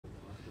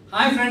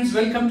Hi friends,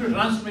 welcome to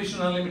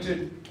Transformation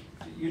Unlimited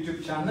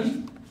YouTube channel.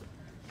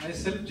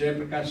 Myself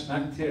Jayaprakash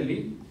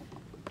NAGATHIHALLI.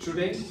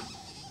 Today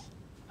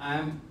I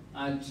am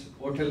at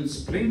Hotel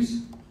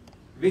Springs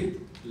with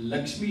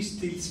Lakshmi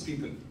Steel's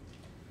people.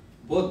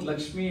 Both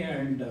Lakshmi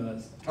and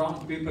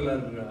strong people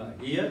are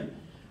here.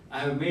 I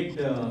have made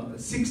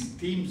 6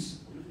 teams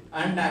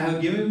and I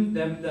have given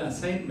them the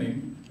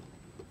assignment.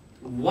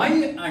 Why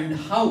and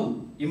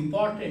how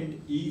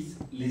important is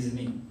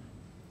listening?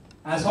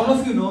 As all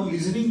of you know,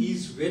 listening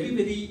is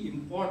very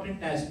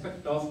important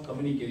aspect of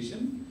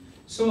communication.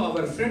 So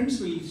our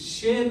friends will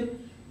share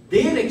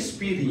their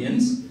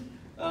experience,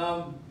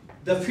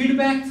 the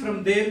feedback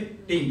from their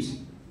teams.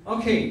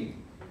 Okay.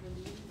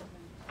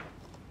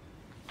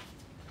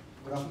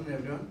 Good afternoon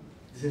everyone.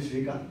 This is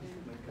Shrikant.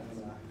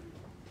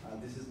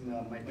 This is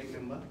my team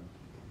member.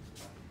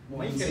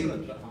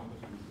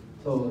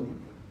 So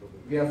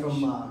we are from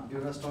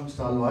Durastong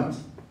Stalwarts.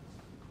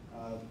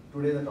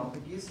 Today the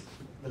topic is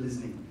the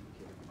listening.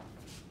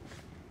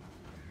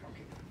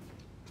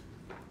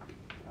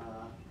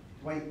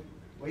 Why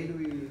do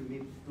we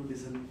need to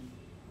listen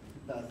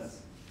to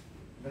others?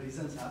 The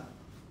reasons are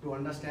to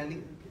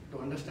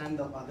understand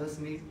the others'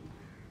 need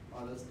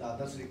or the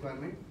others'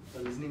 requirement. The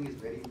listening is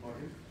very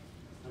important,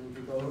 and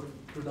to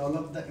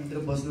develop the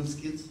interpersonal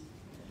skills,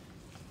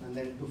 and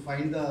then to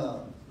fine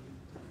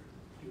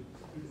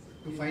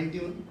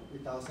tune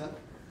with ourselves,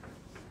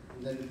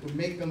 and then to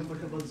make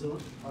comfortable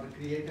zone or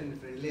create a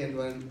friendly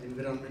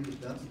environment with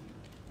the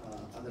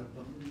other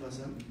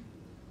person.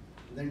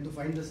 And then to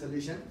find the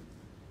solution.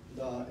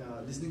 The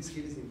listening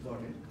skill is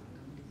important.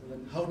 And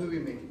then how do we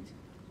make it?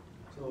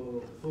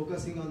 So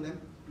focusing on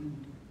them,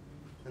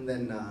 and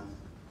then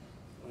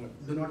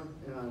do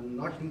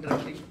not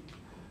interrupting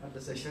at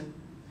the session.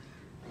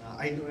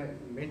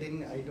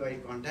 Maintaining eye-to-eye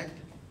contact.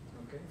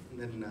 Okay. And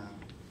then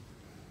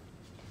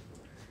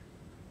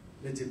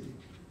legit.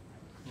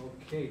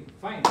 Okay.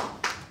 Fine.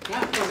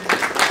 Clap for it.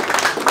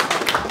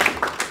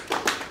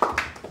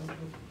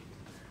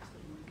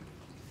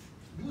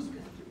 Use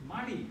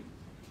Madi.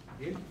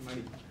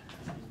 Madi.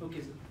 Okay,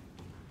 sir.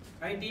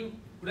 Hi team.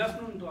 Good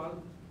afternoon to all.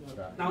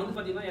 நான் வந்து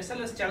பாத்தீங்கன்னா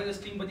SLS challenges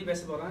team பத்தி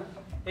பேச போறேன்.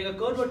 எங்க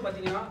core word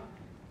பாத்தீங்கன்னா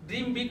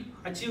dream big,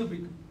 achieve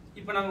big.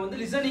 இப்போ நாங்க வந்து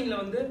லிசனிங்ல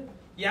வந்து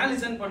ஏன்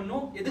லிசன்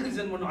பண்ணனும், எதுக்கு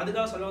லிசன் பண்ணனும்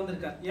அதுக்காக சொல்ல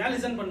வந்திருக்கேன். ஏன்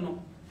லிசன் பண்ணனும்?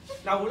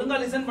 நான் ஒழுங்கா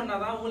லிசன்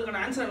பண்ணாதான்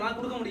உங்களுக்கான ஆன்சர் எல்லாம்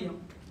கொடுக்க முடியும்.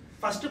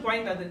 ஃபர்ஸ்ட்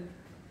பாயிண்ட் அது.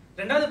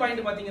 ரெண்டாவது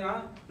பாயிண்ட் பாத்தீங்கன்னா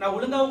நான்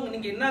ஒழுங்கா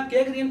நீங்க என்ன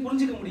கேக்குறீங்கன்னு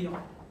புரிஞ்சிக்க முடியும்.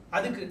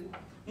 அதுக்கு.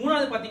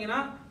 மூணாவது பாத்தீங்கன்னா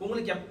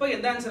உங்களுக்கு எப்ப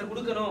எந்த ஆன்சரை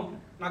கொடுக்கணும்,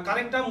 நான்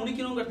கரெக்ட்டா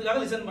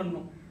முடிக்கணும்ங்கிறதுக்காக லிசன்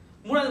பண்ணனும்.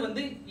 மூணாவது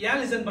வந்து ஏன்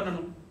லிசன்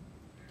பண்ணனும்,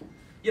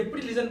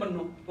 எப்படி லிசன்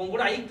பண்ணனும். உங்க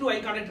கூட ஐ டு ஐ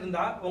கான்டாக்ட்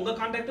இருந்தா உங்க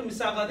கான்டாக்டும்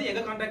மிஸ் ஆகாது,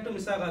 எங்க கான்டாக்டும்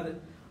மிஸ் ஆகாது.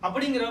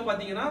 அப்படிங்கறப்ப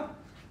பாத்தீங்கன்னா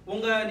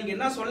நீங்க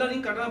என்ன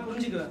சொல்லறீங்க கரெக்ட்டா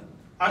புரிஞ்சுக்குவேன்.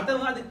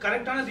 அடுத்தவங்க அதுக்கு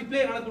கரெக்ட்டான ரிப்ளை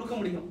என்னால கொடுக்க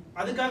முடியும்.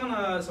 அதுக்காக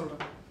நான்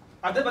சொல்றேன்.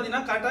 அடுத்து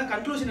பாத்தீங்கன்னா கரெக்ட்டான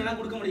கன்க்ளூஷன் என்னால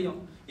கொடுக்க முடியும்.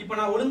 இப்போ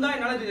நான் ஒழுங்கா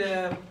என்னால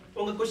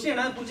உங்க क्वेश्चन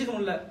என்னால புரிஞ்சிக்க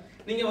முடியல.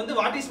 நீங்க வந்து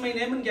வாட் இஸ் மை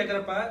நேம்னு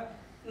கேக்குறப்ப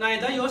நான்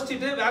ஏதாவது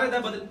யோசிச்சுட்டு வேற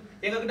ஏதாவது பதில்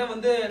எங்ககிட்ட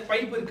வந்து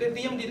பைப் இருக்கு,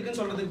 டிஎம்டி இருக்குன்னு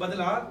சொல்றதுக்கு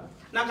பதிலா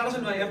நான் கடை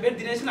சொல்லுவேன் என் பேர்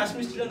தினேஷ்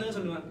லக்ஷ்மி ஸ்டூடெண்ட்னு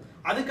சொல்லுவேன்.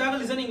 அதுக்காக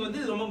லிசனிங்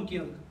வந்து ரொம்ப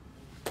முக்கியம்.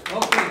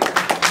 Okay.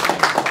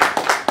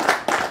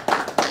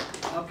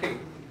 Okay.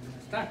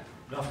 Start.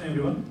 Good afternoon,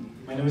 everyone.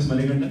 My name is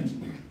Manikandan.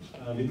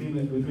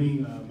 With me,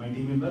 my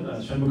team member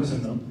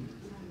Shanmukha.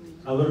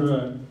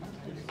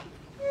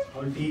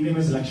 Our team name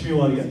is Lakshmi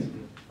Warrior.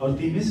 Our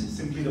team is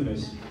simply the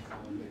best.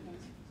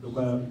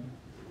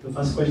 The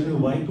first question is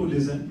why to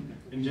listen.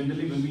 In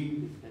generally, when we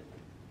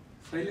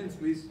Silence,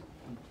 please.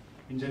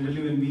 In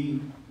generally, when we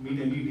meet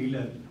any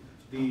dealer,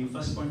 the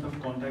first point of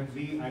contact,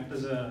 we act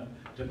as a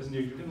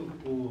representative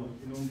who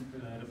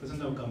represent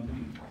our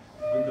company.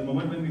 But the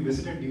moment when we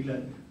visit a dealer,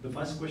 the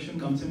first question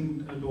comes in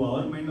to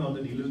our mind or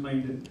the dealer's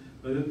mind is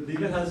whether the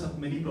dealer has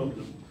many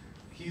problems.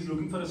 He is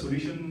looking for a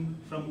solution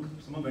from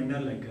some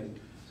vendor like us.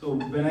 So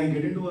when I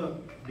get into a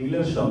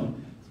dealer shop,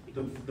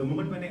 the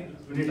moment when I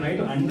try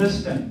to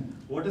understand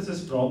what is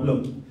his problem,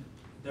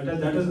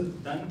 that is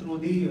done through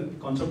the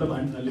concept of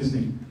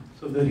listening.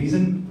 So the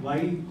reason why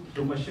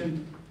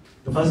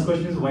the first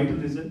question is why to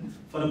listen,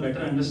 for a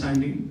better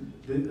understanding,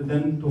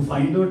 then to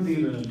find out the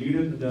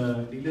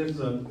dealer's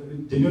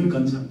genuine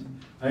concerns,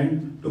 and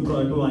to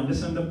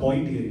understand the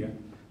point area.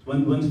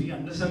 Once we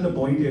understand the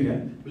point area,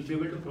 we'll be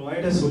able to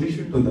provide a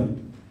solution to them,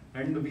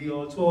 and we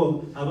also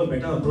have a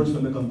better approach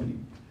from the company.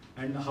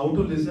 And how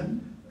to listen?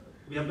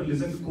 We have to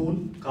listen cool,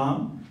 calm,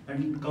 and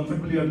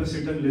comfortably. We have to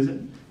sit and listen,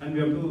 and we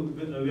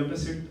have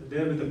to sit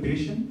there with the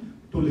patient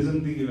to listen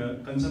the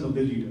concern of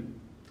the leader.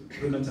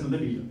 The concern of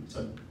the leader.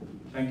 Sorry.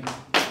 Thank you.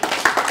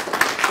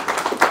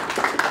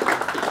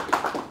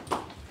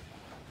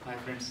 Hi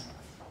friends.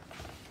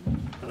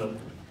 Hello.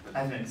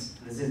 Hi friends.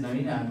 This is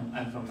Naveen.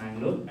 I'm from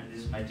Mangalore, and this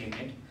is my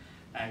teammate.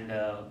 And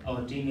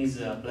our team is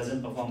Pleasant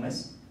Performance,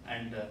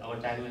 and our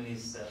tagline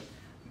is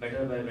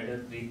better by better,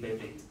 breathe by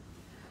breathe.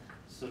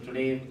 So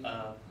today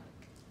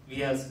we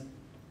are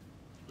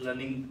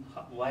learning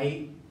why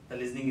the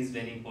listening is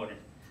very important.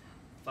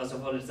 First of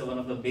all, it's one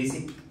of the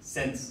basic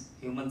sense,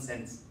 human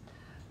sense.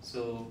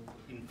 So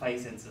in 5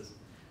 senses.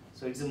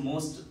 So it's the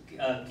most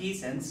key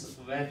sense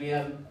where we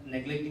are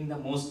neglecting the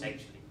most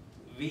actually.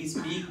 We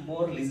speak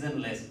more,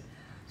 listen less.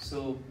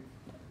 So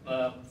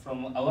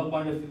from our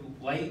point of view,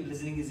 why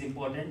listening is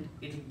important,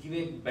 it will give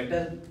a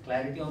better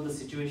clarity on the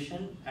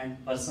situation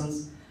and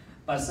person's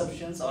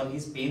perceptions or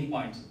his pain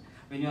points.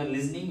 When you are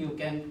listening, you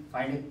can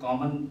find a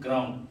common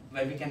ground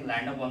where we can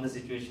land up on the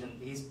situation,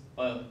 his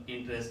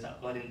interest,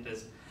 our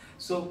interest.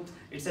 So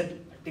it's a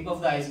tip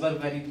of the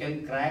iceberg where you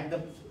can crack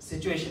the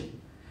situation.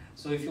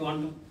 So if you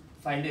want to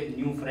find a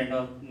new friend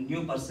or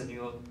new person,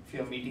 if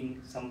you are meeting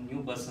some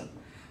new person,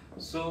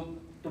 so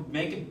to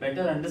make a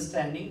better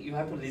understanding, you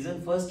have to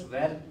listen first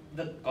where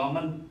the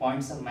common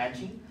points are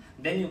matching,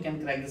 then you can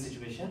crack the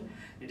situation.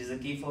 It is a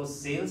key for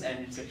sales and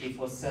it's a key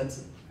for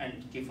sales and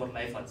key for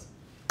life also.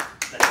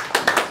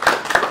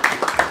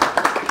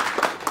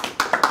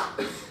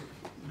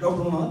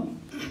 Dr. Umar,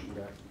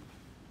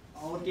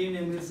 our team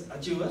name is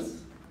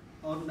Achievers.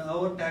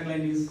 Our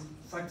tagline is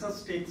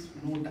Success Takes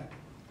No Time.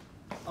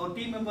 Our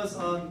team members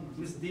are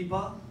Ms.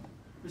 Deepa,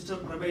 Mr.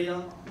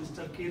 Prabhaya,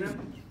 Mr. Kiran,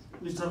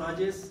 Mr.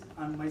 Rajesh,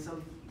 and myself,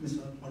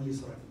 Mr.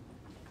 Malliswaran.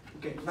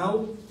 Okay,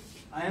 now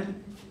I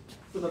am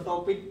to the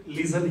topic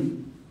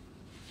listening.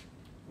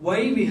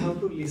 Why we have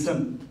to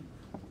listen?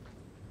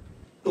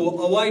 To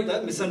avoid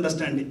the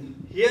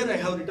misunderstanding. Here I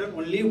have written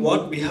only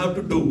what we have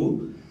to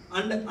do,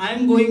 and I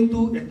am going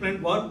to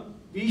explain what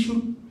we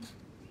should,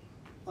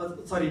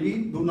 we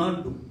do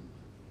not do.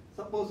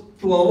 Suppose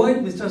to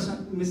avoid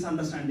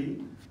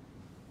misunderstanding,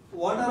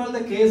 what are all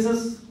the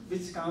cases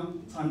which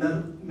come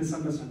under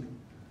misunderstanding?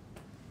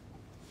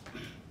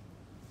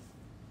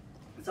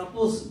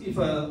 Suppose if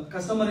a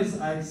customer is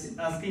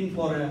asking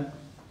for a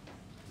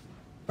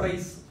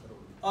price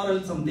or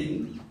else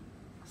something,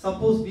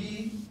 suppose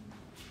we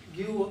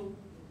give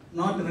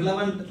not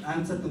relevant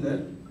answer to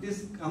that,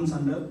 this comes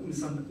under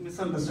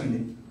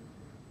misunderstanding.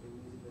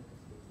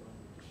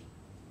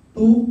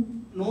 To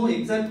know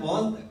exact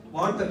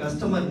what the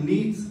customer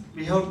needs,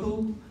 we have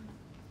to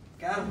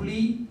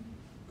carefully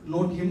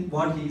note him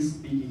what he is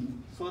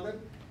speaking, so that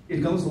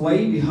it comes why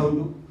we have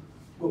to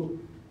go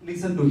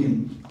listen to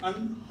him.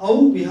 And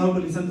how we have to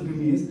listen to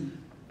him is,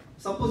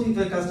 suppose if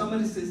a customer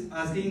is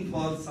asking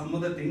for some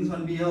other things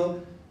and we are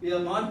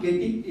not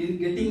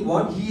getting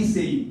what he is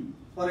saying.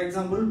 For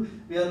example,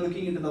 we are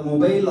looking into the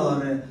mobile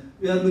or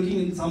we are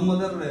looking into some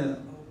other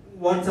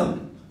WhatsApp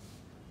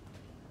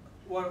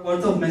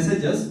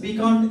messages. We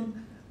can't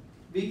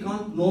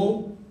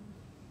know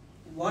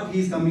what he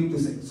is coming to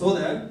say. So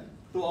that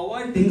to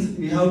avoid things,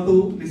 we have to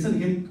listen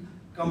him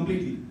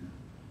completely.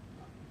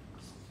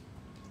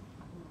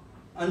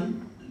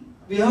 And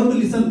we have to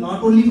listen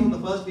not only from the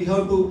first, we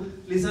have to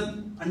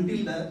listen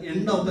until the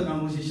end of the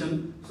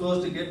conversation so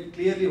as to get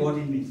clearly what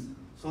he means.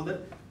 So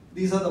that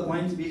these are the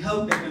points we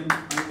have taken and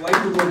why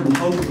to do,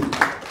 how to do.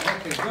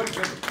 Okay, good.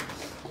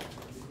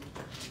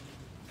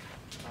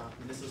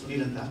 This is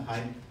Sunil Anta.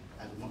 Hi,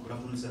 good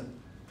afternoon, sir.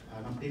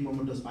 Our team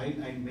want to smile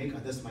and make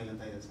others smile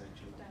anta ಇದೆ sir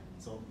actually.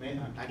 So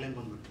tagline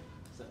ಬಂದ್ಬಿಟ್ಟು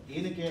sir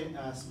ಏನಕ್ಕೆ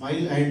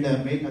smile and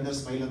make other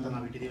smile ಅಂತ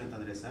ನಾವು ಇಟ್ಟಿದ್ದೀವಿ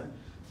ಅಂತಂದ್ರೆ sir,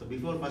 so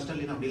before first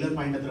ಅಲ್ಲಿ ನಾವು dealer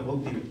point ಹತ್ರ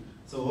ಹೋಗ್ತೀವಿ.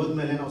 ಸೊ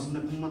ಹೋದ್ಮೇಲೆ ನಾವು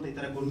ಸುಮ್ಮನೆ ಕುಮ್ಮಂತ ಈ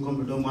ತರ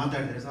ಕುಂತ್ಕೊಂಡ್ಬಿಟ್ಟು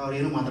ಮಾತಾಡಿದ್ರೆ ಸರ್ ಅವ್ರು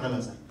ಏನು ಮಾತಾಡಲ್ಲ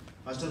ಸರ್.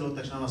 ಫಸ್ಟ್ ಅಲ್ಲಿ ಹೋದ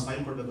ತಕ್ಷಣ ನಾವು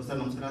ಸ್ಮೈಲ್ ಕೊಡಬೇಕು ಸರ್,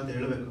 ನಮಸ್ಕಾರ ಅಂತ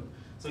ಹೇಳಬೇಕು.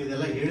 ಸೊ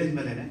ಇದೆಲ್ಲ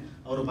ಹೇಳಿದ್ಮೇಲೆ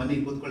ಅವರು ಬನ್ನಿ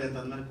ಕೂತ್ಕೊಳ್ಳಿ ಅಂತ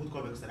ಅಂದ್ಮೇಲೆ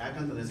ಕೂತ್ಕೊಳ್ಬೇಕು ಸರ್.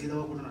 ಯಾಕಂತಂದ್ರೆ ಸೀದಾ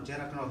ಹೋಗ್ಬಿಟ್ಟು ನಾವು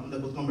ಚೇರ್ ಹಾಕೊಂಡು ಅವ್ರ ಮುಂದೆ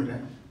ಕೂತ್ಕೊಂಡ್ಬಿಟ್ರೆ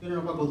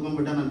ಇವನಪ್ಪ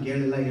ಕೂತ್ಕೊಂಡ್ಬಿಟ್ಟ, ನಾನು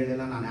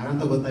ಕೇಳಿಲ್ಲ ನಾನು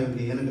ಯಾರಂತ ಗೊತ್ತಾ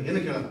ಇವ್ರಿಗೆ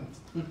ಏನು ಕೇಳಲ್ಲ.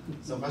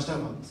 So first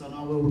of all so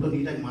ನಾವು ಹೋಗ್ಬಿಟ್ಟು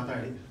ನೀಟಾಗಿ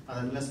ಮಾತಾಡಿ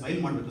ಅದನ್ನೆಲ್ಲ ಸ್ಮೈಲ್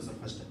ಮಾಡಬೇಕು ಸರ್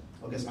ಫಸ್ಟ್.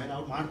 ಓಕೆ, ಸ್ಮೈಲ್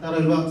ಅವ್ರು ಮಾಡ್ತಾರೋ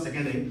ಇಲ್ವಾ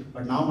ಸೆಕೆಂಡ್ರಿ,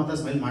 ಬಟ್ ನಾವು ಮಾತ್ರ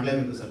ಸ್ಮೈಲ್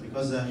ಮಾಡಲೇಬೇಕು sir,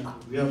 because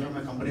we are from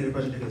A company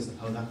representative sir,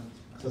 ಹೌದಾ?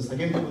 ಸೊ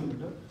ಸೆಕೆಂಡ್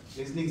ಬಂದ್ಬಿಟ್ಟು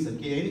ಲಿಸ್ನಿಂಗ್ ಸರ್.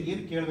 ಏನು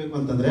ಕೇಳಬೇಕು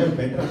ಅಂತಂದ್ರೆ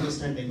ಬೆಟರ್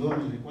ಅಂಡರ್ಸ್ಟ್ಯಾಂಡಿಂಗು,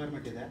 ಆಮೇಲೆ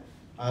ರಿಕ್ವೈರ್ಮೆಂಟ್ ಇದೆ,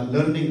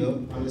 ಲರ್ನಿಂಗ್,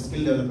 ಆಮೇಲೆ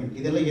ಸ್ಕಿಲ್ ಡೆವಲಪ್ಮೆಂಟ್,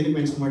 ಇದೆಲ್ಲ ಏನಕ್ಕೆ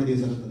ಮೆನ್ಷನ್ ಮಾಡಿದೀವಿ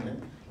ಸರ್ ಅಂತಂದ್ರೆ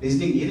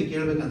ಲಿಸ್ನಿಂಗ್ ಏನಕ್ಕೆ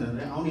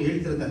ಕೇಳಬೇಕಂತಂದ್ರೆ ಅವ್ನು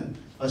ಹೇಳ್ತಿರ್ತಾನೆ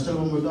ಫಸ್ಟ್ ಅಲ್ಲಿ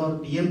ಬಂದ್ಬಿಟ್ಟು ಅವ್ರು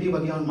TMT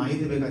ಬಗ್ಗೆ ಅವ್ನ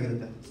ಮಾಹಿತಿ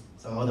ಬೇಕಾಗಿರುತ್ತೆ.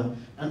 ಸೊ ಹೌದಾ,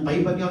 ನಾನು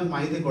ಪೈಪ್ ಬಗ್ಗೆ ಅವ್ನಿಗೆ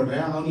ಮಾಹಿತಿ ಕೊಟ್ರೆ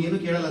ಅವ್ನು ಏನು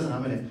ಕೇಳಲ್ಲ ಸರ್.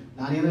 ಆಮೇಲೆ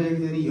ನಾನೇನೋ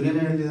ಹೇಳ್ತಿದ್ದೀನಿ ಇವನೇನೋ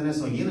ಹೇಳ್ತಿದ್ದಾನೆ,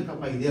 ಸೊ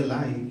ಏನಕ್ಕಪ್ಪ ಇದೆಯಲ್ಲ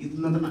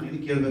ಇದನ್ನಂತ ನಾನು ಏನು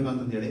ಕೇಳಬೇಕು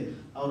ಅಂತಂದೇಳಿ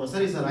ಅವ್ರು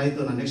ಸರಿ ಸರ್ ಆಯಿತು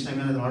ನಾನು ನೆಕ್ಸ್ಟ್ ಟೈಮ್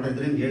ಏನಾದರೂ ಆರ್ಡರ್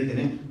ಇದ್ರೆ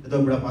ಹೇಳ್ತೀನಿ ಇದು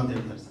ಬಿಡಪ್ಪ ಅಂತ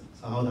ಹೇಳ್ತಾರೆ ಸರ್.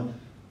 ಸೊ ಹೌದಾ,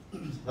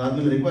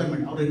 ಅದಾದ್ಮೇಲೆ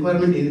ರಿಕ್ವೈರ್ಮೆಂಟ್, ಅವ್ರ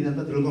ರಿಕ್ವೈರ್ಮೆಂಟ್ ಏನಿದೆ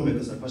ಅಂತ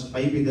ತಿಳ್ಕೊಬೇಕು sir. First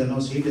pipe ಇದೆನೋ,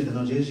 sheet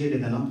ಇದೆನೋ, sheet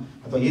ಇದೆನೋ,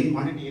 ಅಥವಾ ಏನು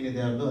ಕ್ವಾಂಟಿಟಿ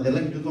ಏನಿದೆ ಅದು ಅದೆಲ್ಲ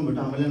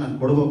ತಿಳ್ಕೊಂಡ್ಬಿಟ್ಟು ಆಮೇಲೆ ನಾನು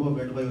ಕೊಡಬೇಕು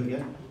ಬೇಡವಾ ಇವರಿಗೆ,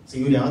 ಸೊ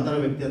ಇವ್ರು ಯಾವ ಥರ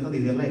ವ್ಯಕ್ತಿ ಅಂತ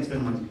ಇದೆಲ್ಲ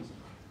ಎಕ್ಸ್ಪ್ಲೇನ್ ಮಾಡಬೇಕು ಸರ್.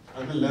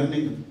 ಅದಾದ್ಮೇಲೆ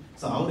ಲರ್ನಿಂಗ್,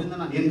 ಸೊ ಅವರಿಂದ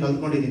ನಾನು ಏನು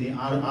ಕಲ್ತ್ಕೊಂಡಿದ್ದೀನಿ,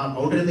 ಆ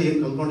ಕೌಂಟ್ರಿಂದ ಏನು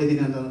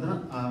ಕಲ್ತ್ಕೊಂಡಿದ್ದೀನಿ ಅಂತಂದ್ರೆ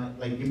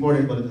ಲೈಕ್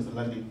ಇಂಪಾರ್ಟೆಂಟ್ ಬರುತ್ತೆ ಸರ್.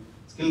 ಲರ್ನಿಂಗ್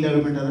ಸ್ಕಿಲ್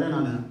ಡೆವಲಪ್ಮೆಂಟ್ ಅಂದರೆ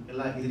ನಾನು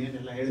ಎಲ್ಲ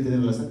ಇದನ್ನೆಲ್ಲ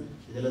ಹೇಳ್ತಿದ್ದೀನಲ್ಲ ಸರ್,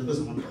 ಇದೆಲ್ಲದಕ್ಕೂ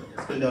ಸಂಬಂಧ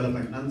ಸ್ಕಿಲ್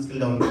ಡೆವಲಪ್ಮೆಂಟ್, ನಾನು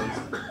skill development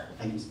sir.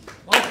 Thank you sir.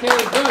 Okay,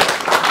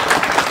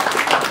 good.